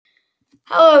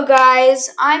Hello,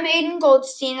 guys. I'm Aiden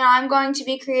Goldstein, and I'm going to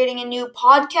be creating a new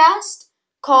podcast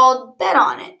called Bet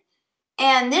On It.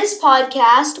 And this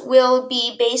podcast will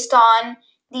be based on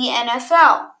the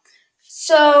NFL.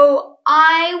 So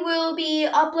I will be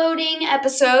uploading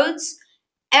episodes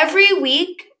every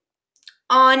week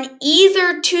on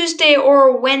either Tuesday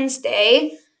or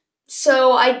Wednesday.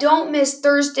 So I don't miss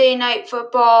Thursday night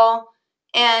football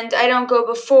and I don't go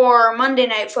before Monday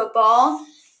night football.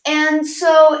 And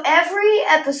so every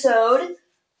episode,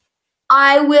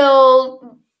 I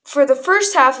will, for the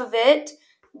first half of it,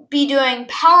 be doing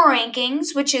power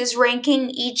rankings, which is ranking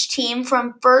each team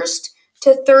from first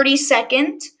to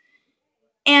 32nd.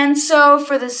 And so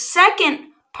for the second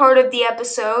part of the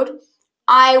episode,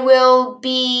 I will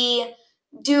be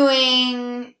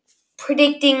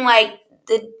predicting like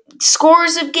the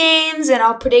scores of games, and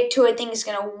I'll predict who I think is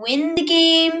going to win the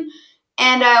game,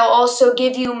 and I'll also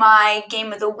give you my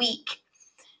game of the week.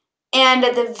 And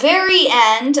at the very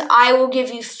end, I will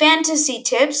give you fantasy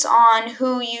tips on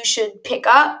who you should pick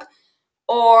up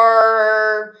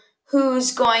or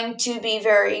who's going to be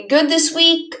very good this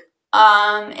week,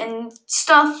 and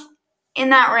stuff in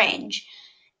that range.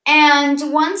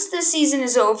 And once the season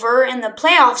is over and the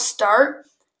playoffs start,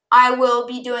 I will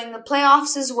be doing the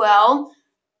playoffs as well.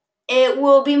 It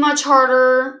will be much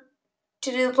harder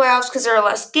to do the playoffs because there are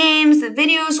less games, the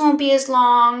videos won't be as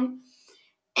long,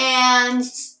 and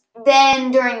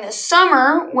then during the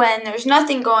summer, when there's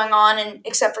nothing going on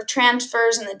except for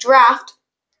transfers and the draft,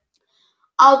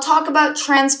 I'll talk about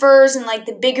transfers and like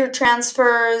the bigger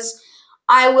transfers.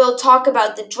 I will talk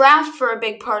about the draft for a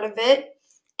big part of it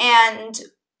and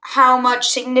how much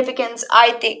significance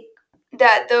I think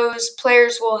that those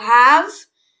players will have.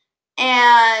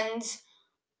 And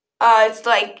it's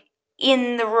like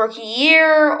in the rookie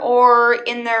year or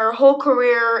in their whole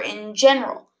career in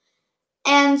general.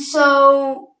 And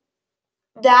so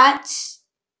that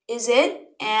is it.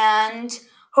 And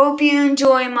hope you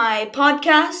enjoy my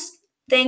podcast.